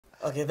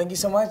Okay, thank you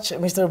so much,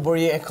 Mr.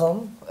 Borje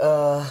Ekholm,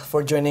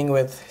 for joining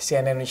with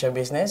CNN Indonesia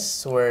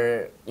Business.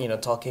 We're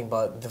talking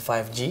about the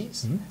 5G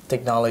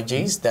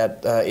technologies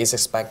that is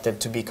expected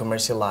to be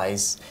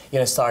commercialized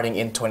starting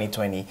in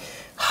 2020.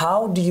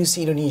 How do you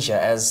see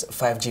Indonesia as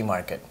 5G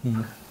market?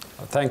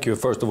 Thank you.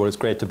 First of all, it's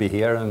great to be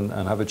here and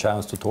have a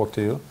chance to talk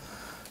to you.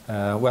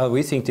 Well,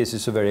 we think this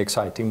is a very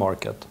exciting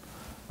market.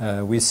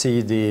 We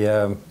see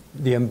the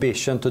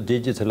ambition to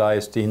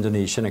digitalize the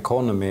Indonesian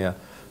economy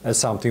as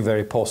something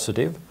very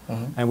positive,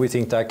 and we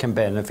think that can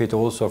benefit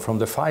also from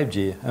the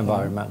 5G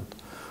environment.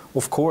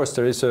 Of course,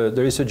 there is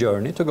a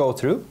journey to go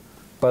through,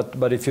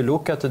 but if you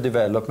look at the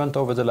development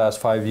over the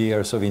last 5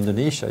 years of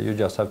Indonesia, you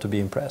just have to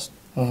be impressed.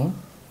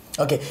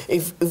 Okay,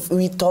 if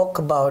we talk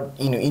about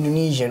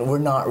Indonesian, we're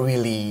not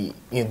really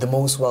the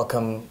most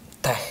welcome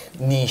tech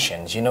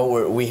nations.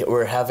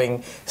 We're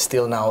having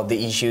still now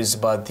the issues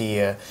about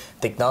the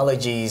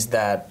technologies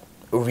that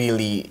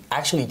really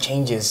actually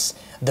changes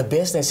the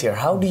business here.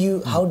 How do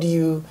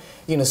you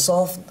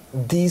solve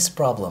these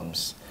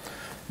problems?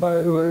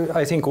 But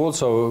I think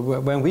also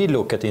when we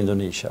look at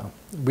Indonesia,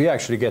 we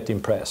actually get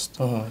impressed.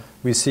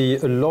 We see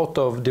a lot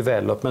of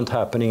development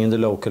happening in the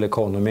local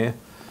economy,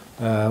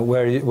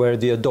 where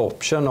the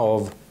adoption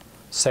of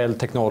cell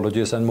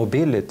technologies and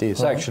mobility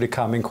is actually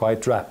coming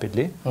quite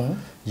rapidly.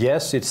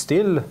 Yes, it's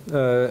still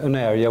an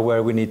area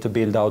where we need to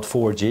build out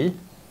 4G.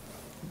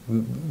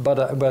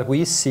 But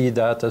we see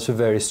that as a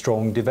very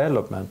strong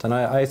development, and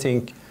I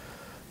think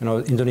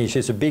Indonesia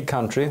is a big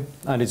country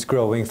and it's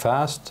growing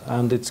fast,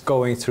 and it's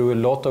going through a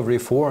lot of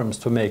reforms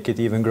to make it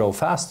even grow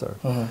faster.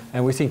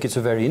 And we think it's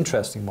a very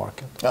interesting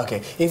market.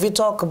 Okay, if you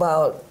talk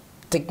about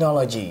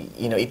technology,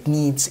 it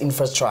needs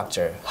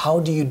infrastructure. How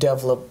do you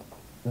develop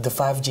the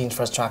 5G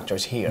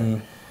infrastructures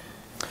here?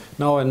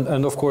 No,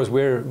 and of course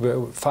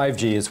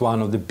 5G is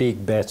one of the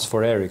big bets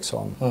for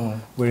Ericsson.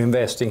 We're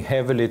investing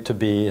heavily to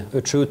be a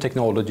true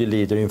technology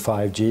leader in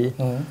 5G,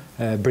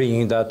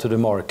 bringing that to the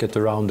market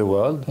around the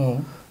world.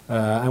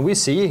 And we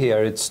see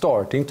here it's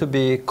starting to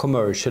be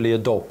commercially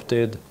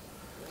adopted,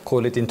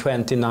 call it in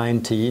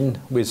 2019,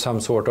 with some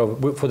sort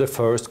of, for the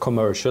first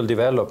commercial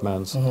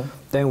developments.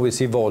 Then we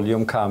see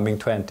volume coming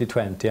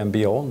 2020 and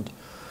beyond.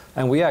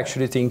 And we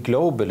actually think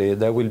globally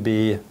there will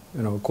be,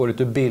 call it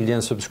 1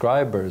 billion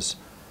subscribers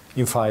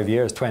in 5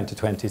 years,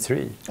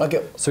 2023.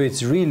 Okay. So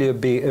it's really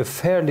a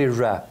fairly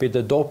rapid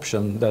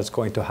adoption that's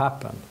going to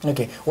happen.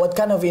 Okay. What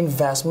kind of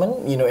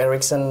investment,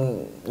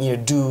 Ericsson,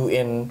 do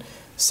in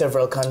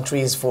several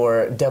countries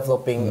for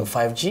developing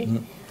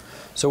 5G?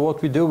 So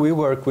what we do, we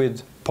work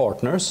with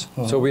partners.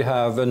 So we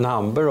have a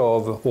number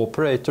of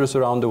operators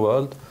around the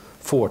world,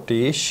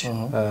 40-ish.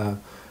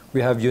 We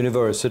have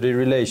university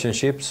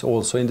relationships,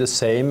 also in the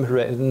same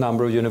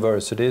number of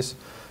universities.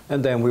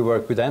 And then we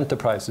work with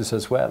enterprises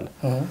as well,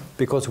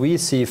 because we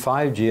see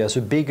 5G as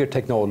a bigger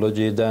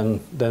technology than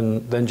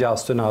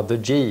just another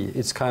G.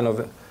 It's kind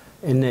of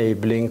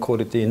enabling,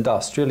 call it the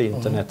industrial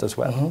internet as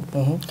well.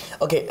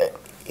 Okay,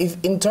 if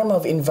in terms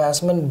of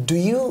investment, do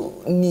you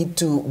need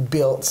to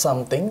build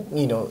something,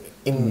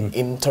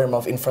 in terms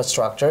of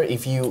infrastructure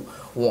if you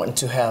want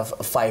to have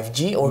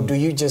 5G, or do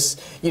you just,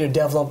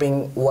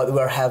 developing what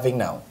we're having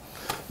now?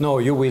 No,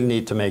 you will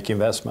need to make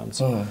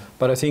investments.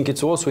 But I think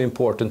it's also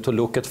important to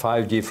look at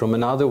 5G from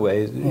another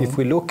way. If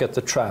we look at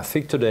the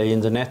traffic today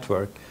in the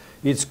network,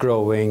 it's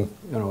growing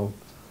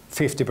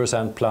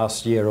 50%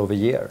 plus year over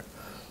year.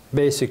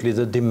 Basically,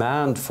 the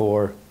demand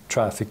for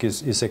traffic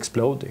is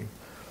exploding.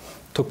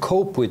 To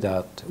cope with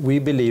that, we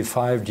believe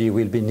 5G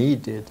will be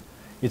needed.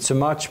 It's a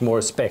much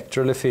more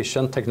spectral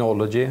efficient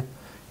technology.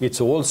 It's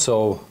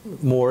also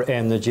more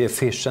energy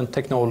efficient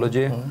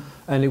technology.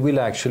 And it will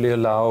actually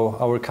allow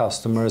our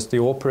customers, the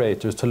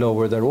operators, to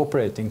lower their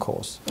operating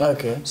costs.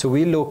 Okay. So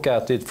we look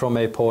at it from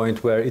a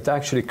point where it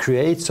actually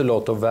creates a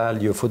lot of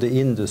value for the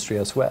industry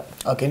as well.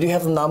 Okay, do you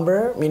have a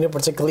number,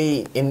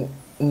 particularly in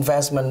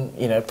investment,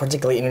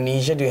 particularly in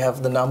Indonesia, do you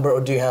have the number,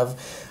 or do you have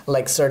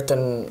like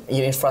certain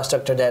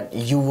infrastructure that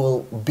you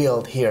will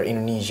build here in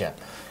Indonesia?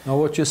 Now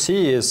what you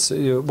see is,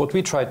 what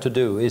we try to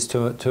do is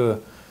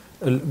to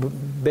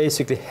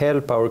basically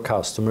help our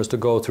customers to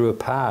go through a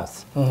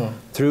path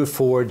through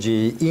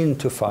 4G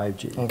into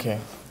 5G. Okay.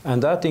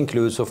 And that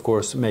includes, of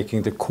course,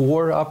 making the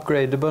core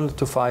upgradable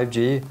to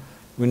 5G.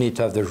 We need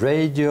to have the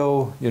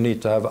radio, you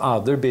need to have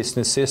other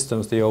business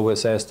systems, the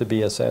OSS, the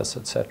BSS,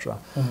 etc.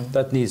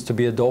 That needs to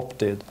be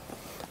adopted.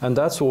 And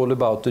that's all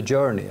about the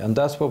journey, and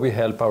that's what we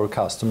help our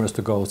customers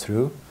to go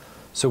through.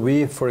 So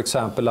we, for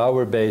example,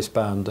 our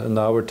baseband and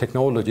our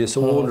technology is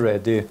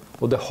already,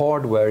 or the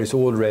hardware is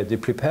already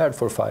prepared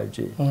for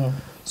 5G.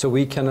 So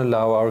we can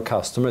allow our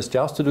customers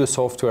just to do a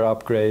software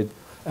upgrade,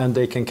 and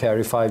they can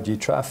carry 5G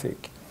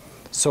traffic.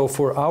 So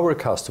for our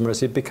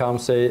customers, it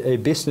becomes a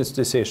business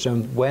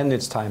decision when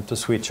it's time to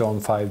switch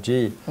on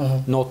 5G,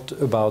 not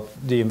about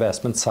the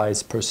investment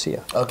size per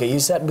se. Okay, you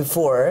said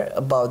before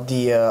about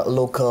the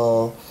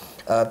local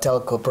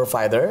telco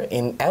provider.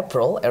 In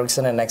April,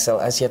 Ericsson and XL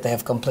Axiata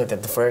have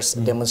completed the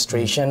first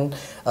demonstration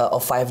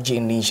of 5G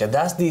in Indonesia.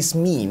 Does this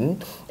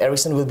mean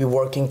Ericsson will be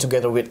working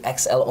together with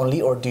XL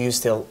only, or do you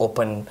still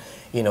open,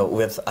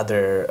 with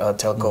other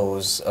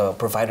telcos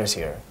providers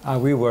here?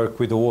 We work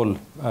with all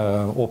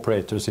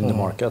operators in the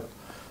market.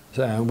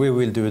 We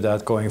will do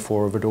that going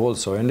forward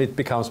also, and it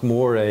becomes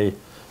more a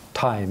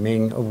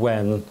timing of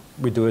when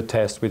we do a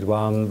test with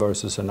one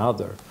versus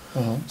another.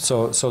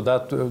 So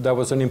that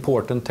was an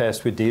important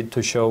test we did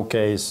to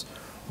showcase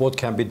what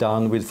can be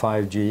done with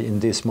 5G in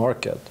this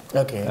market.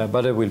 Okay.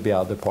 But there will be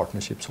other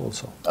partnerships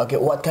also. Okay,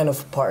 what kind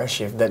of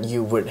partnership that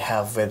you would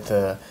have with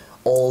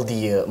all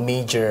the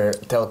major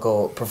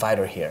telco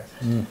provider here?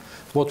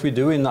 What we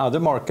do in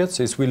other markets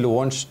is we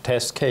launch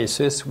test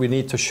cases. We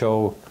need to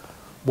show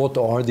what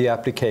are the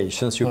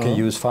applications you can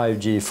use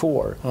 5G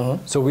for.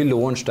 So we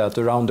launched that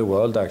around the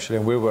world actually,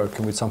 and we're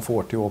working with some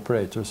 40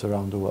 operators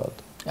around the world.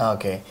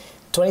 Okay.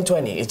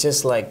 2020, it's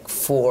just like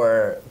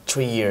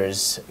 3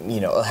 years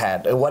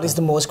ahead. What is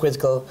the most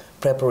critical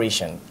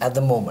preparation at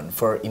the moment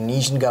for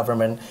Indonesian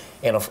government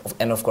and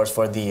of course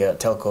for the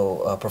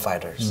telco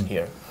providers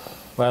here?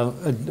 Well,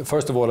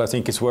 first of all, I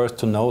think it's worth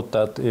to note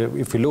that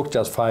if we look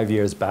just 5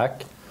 years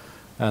back,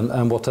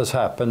 and what has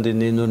happened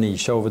in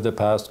Indonesia over the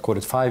past, call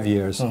it 5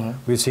 years,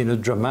 we've seen a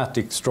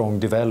dramatic, strong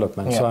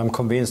development. So I'm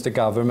convinced the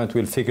government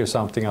will figure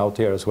something out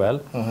here as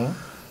well.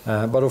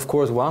 But of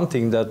course, one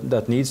thing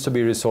that needs to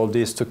be resolved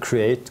is to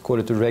create, call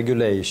it a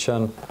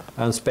regulation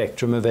and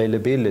spectrum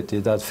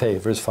availability that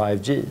favors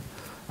 5G.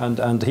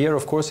 And here,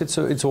 of course,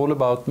 it's all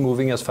about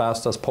moving as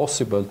fast as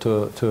possible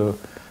to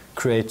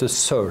create a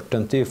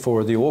certainty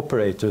for the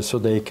operators so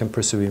they can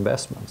pursue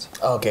investments.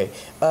 Okay.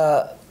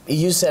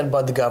 You said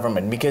about the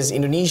government, because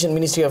Indonesian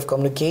Ministry of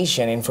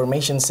Communication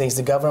Information says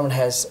the government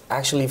has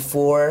actually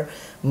 4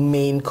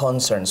 main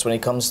concerns when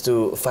it comes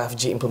to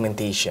 5G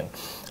implementation,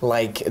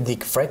 like the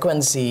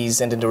frequencies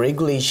and then the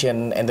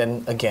regulation, and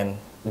then again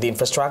the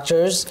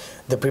infrastructures,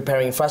 the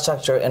preparing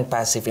infrastructure and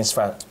passive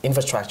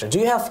infrastructure. Do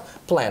you have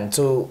plan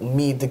to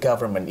meet the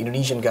government,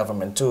 Indonesian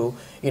government, to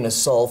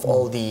solve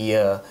all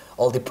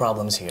the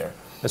problems here?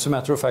 As a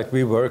matter of fact,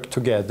 we work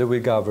together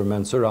with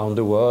governments around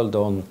the world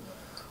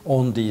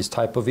on these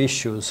type of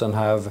issues, and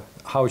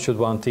how should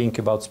one think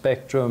about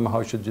spectrum,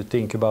 how should you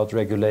think about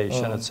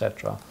regulation,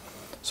 etc.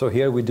 So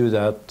here we do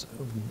that,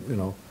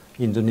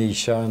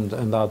 Indonesia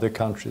and other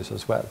countries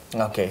as well.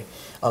 Okay,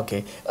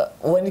 okay.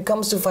 When it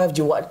comes to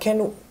 5G, what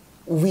can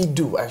we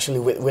do actually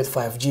with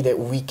 5G that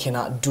we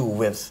cannot do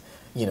with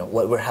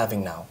what we're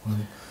having now?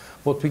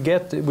 What we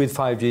get with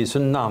 5G is a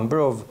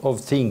number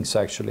of things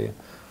actually.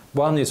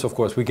 One is, of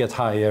course, we get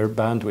higher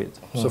bandwidth,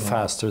 so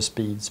faster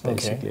speeds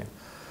basically. Okay.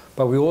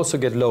 But we also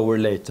get lower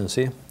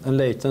latency, and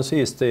latency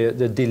is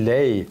the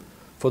delay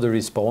for the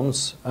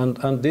response.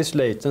 And this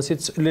latency,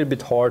 it's a little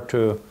bit hard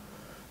to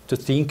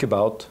think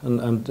about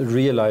and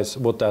realize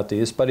what that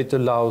is, but it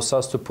allows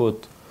us to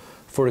put,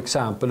 for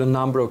example, a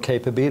number of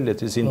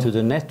capabilities into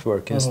the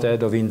network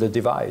instead of in the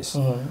device.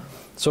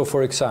 So,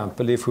 for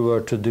example, if we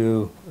were to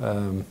do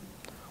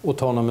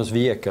autonomous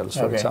vehicles,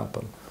 for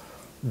example,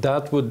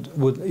 that would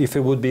if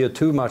it would be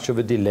too much of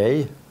a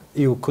delay,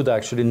 you could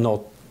actually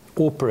not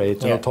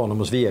operate an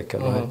autonomous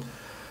vehicle, right?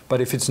 But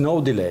if it's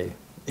no delay,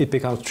 it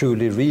becomes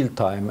truly real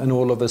time, and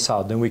all of a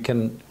sudden we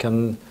can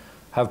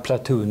have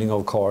platooning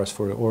of cars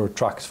or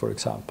trucks, for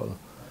example.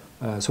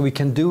 So we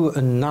can do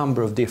a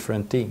number of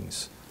different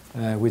things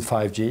with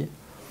 5G,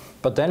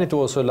 but then it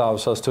also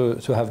allows us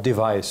to have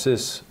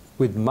devices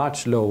with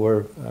much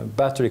lower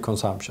battery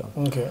consumption,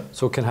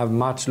 so can have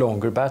much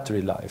longer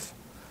battery life.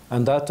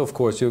 And that, of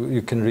course,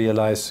 you can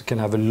realize can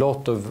have a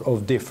lot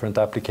of different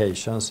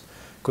applications.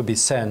 Could be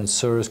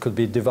sensors, could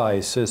be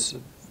devices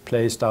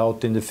placed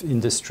out in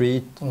the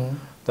street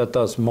that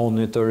does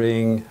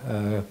monitoring.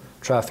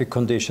 Traffic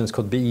conditions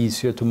could be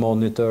easier to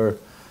monitor.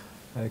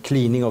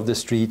 Cleaning of the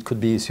street could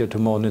be easier to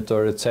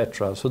monitor,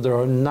 etc. So there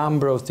are a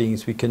number of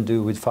things we can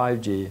do with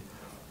 5G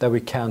that we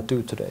can't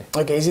do today.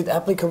 Okay, is it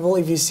applicable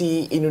if you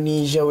see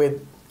Indonesia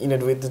with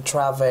with the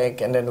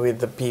traffic and then with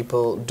the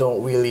people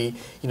don't really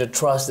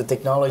trust the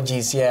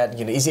technologies yet?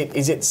 Is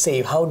it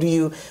safe? How do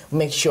you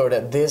make sure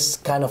that this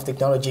kind of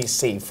technology is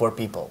safe for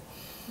people?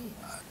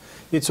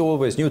 It's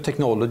always, new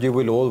technology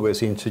will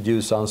always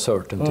introduce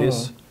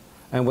uncertainties.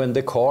 And when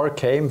the car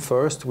came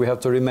first, we have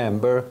to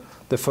remember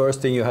the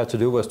first thing you had to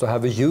do was to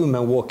have a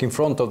human walk in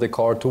front of the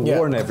car to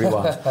warn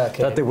everyone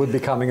that there would be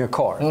coming a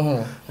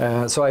car.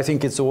 So I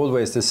think it's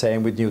always the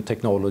same with new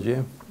technology.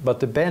 But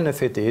the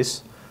benefit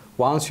is,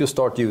 once you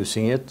start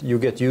using it, you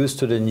get used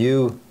to the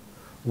new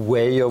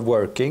way of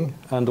working,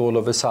 and all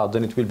of a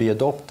sudden it will be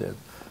adopted.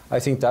 I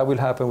think that will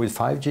happen with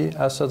 5G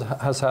as it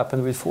has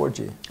happened with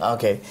 4G.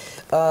 Okay.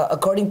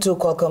 According to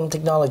Qualcomm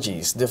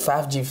Technologies, the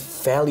 5G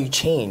value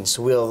chains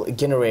will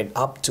generate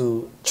up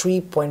to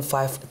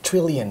 $3.5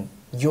 trillion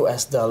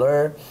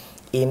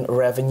in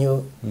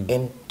revenue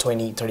in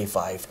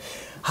 2035.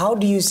 How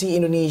do you see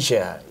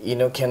Indonesia,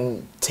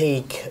 can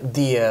take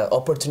the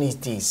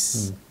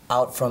opportunities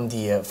out from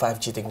the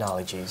 5G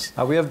technologies?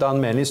 We have done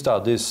many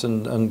studies,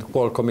 and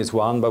Qualcomm is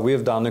one, but we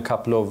have done a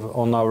couple of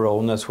on our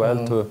own as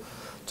well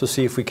to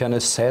see if we can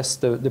assess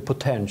the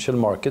potential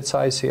market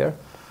size here.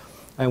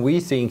 And we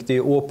think the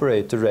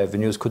operator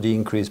revenues could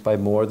increase by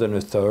more than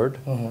a third.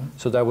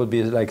 So that would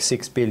be like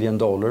 $6 billion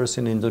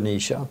in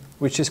Indonesia,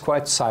 which is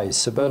quite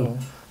sizable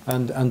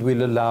and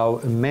will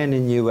allow many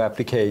new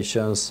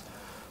applications,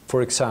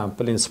 for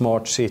example, in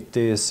smart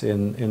cities,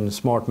 in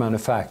smart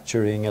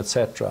manufacturing,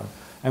 etc.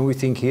 And we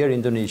think here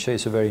Indonesia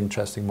is a very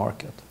interesting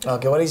market.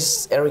 Okay, what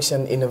is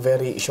Ericsson in a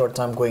very short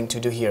time going to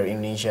do here in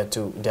Indonesia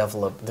to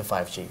develop the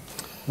 5G?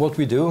 What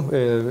we do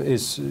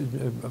is,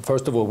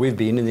 first of all, we've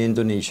been in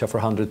Indonesia for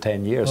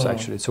 110 years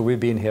actually, so we've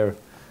been here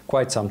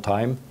quite some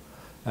time.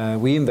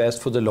 We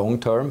invest for the long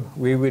term.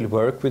 We will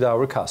work with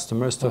our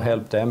customers to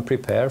help them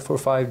prepare for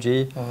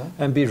 5G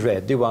and be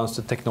ready once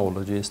the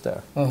technology is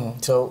there.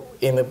 So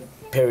in a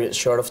period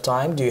short of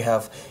time, do you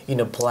have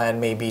plan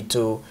maybe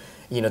to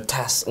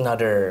test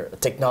another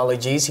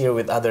technologies here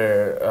with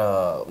other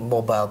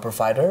mobile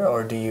provider,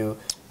 or do you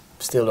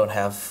still don't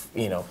have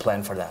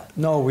plan for that?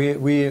 No,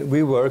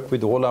 we work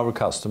with all our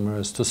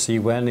customers to see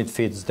when it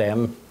fits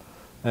them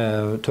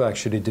to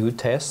actually do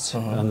tests,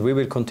 and we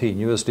will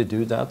continuously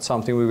do that,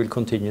 something we will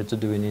continue to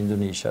do in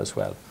Indonesia as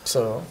well.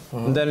 So,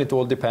 and then it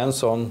all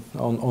depends on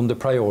the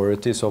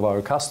priorities of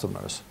our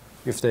customers,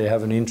 if they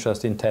have an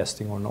interest in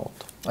testing or not.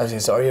 I see.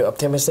 So are you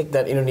optimistic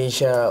that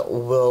Indonesia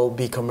will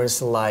be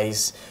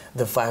commercialize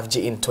the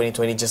 5G in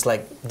 2020 just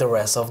like the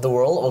rest of the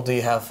world, or do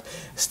you have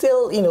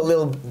still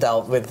little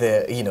doubt with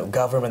the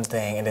government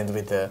thing and then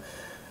with the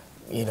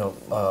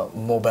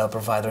mobile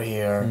provider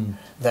here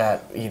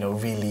that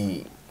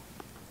really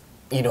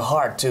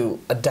hard to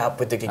adapt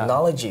with the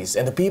technologies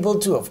and the people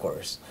too, of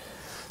course?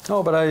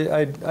 No, but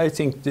I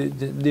think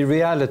the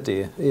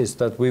reality is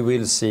that we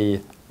will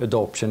see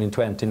adoption in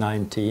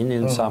 2019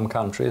 in some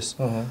countries.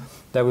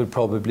 That will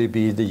probably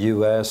be the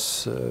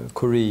US,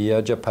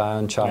 Korea,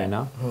 Japan,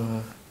 China.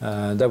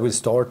 That will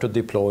start to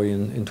deploy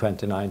in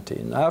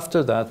 2019.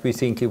 After that, we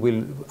think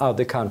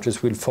other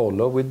countries will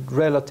follow with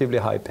relatively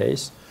high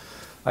pace.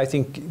 I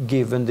think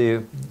given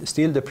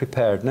still the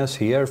preparedness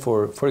here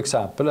for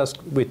example, as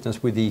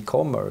witnessed with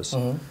e-commerce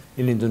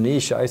in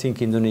Indonesia, I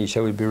think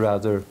Indonesia will be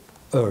rather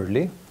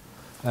early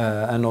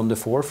and on the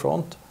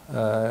forefront.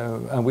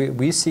 And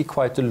we see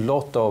quite a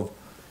lot of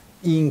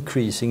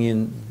increasing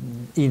in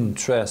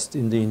interest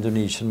in the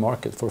Indonesian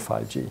market for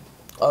 5G.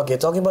 Okay,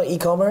 talking about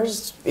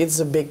e-commerce, it's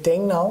a big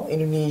thing now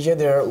in Indonesia.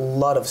 There are a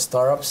lot of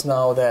startups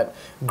now that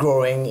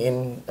growing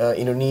in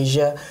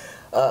Indonesia.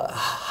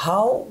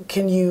 How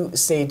can you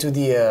say to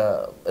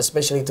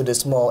especially to the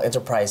small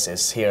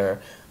enterprises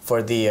here,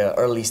 for the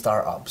early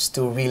startups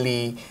to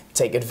really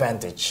take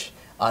advantage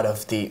out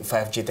of the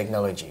 5G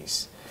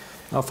technologies?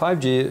 Now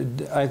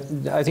 5G,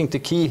 I think the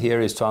key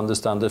here is to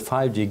understand that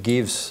 5G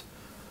gives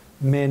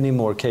many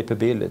more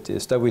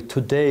capabilities that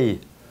today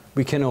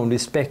we can only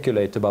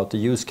speculate about the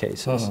use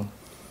cases.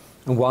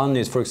 And one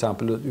is, for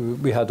example,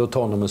 we had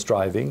autonomous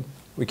driving.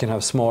 We can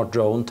have smart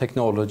drone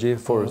technology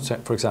for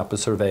example,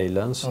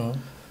 surveillance.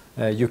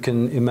 You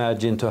can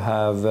imagine to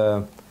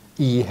have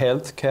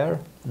e-healthcare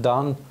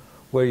done,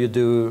 where you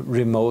do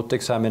remote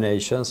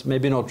examinations,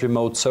 maybe not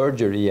remote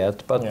surgery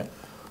yet, but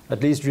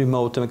at least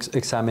remote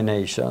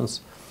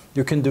examinations.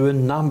 You can do a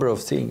number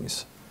of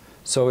things.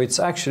 So it's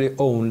actually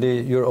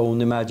only your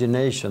own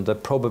imagination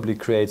that probably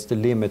creates the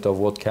limit of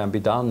what can be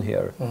done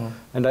here.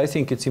 And I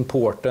think it's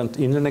important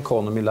in an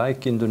economy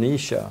like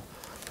Indonesia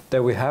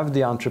that we have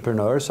the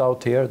entrepreneurs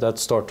out here that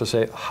start to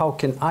say, how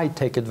can I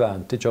take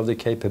advantage of the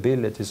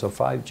capabilities of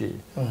 5G?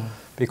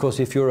 Because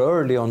if you're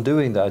early on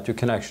doing that, you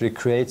can actually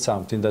create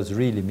something that's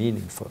really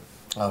meaningful.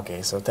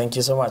 Okay, so thank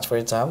you so much for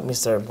your time,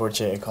 Mr.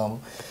 Borje Ekholm.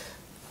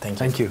 Thank you.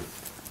 Thank you.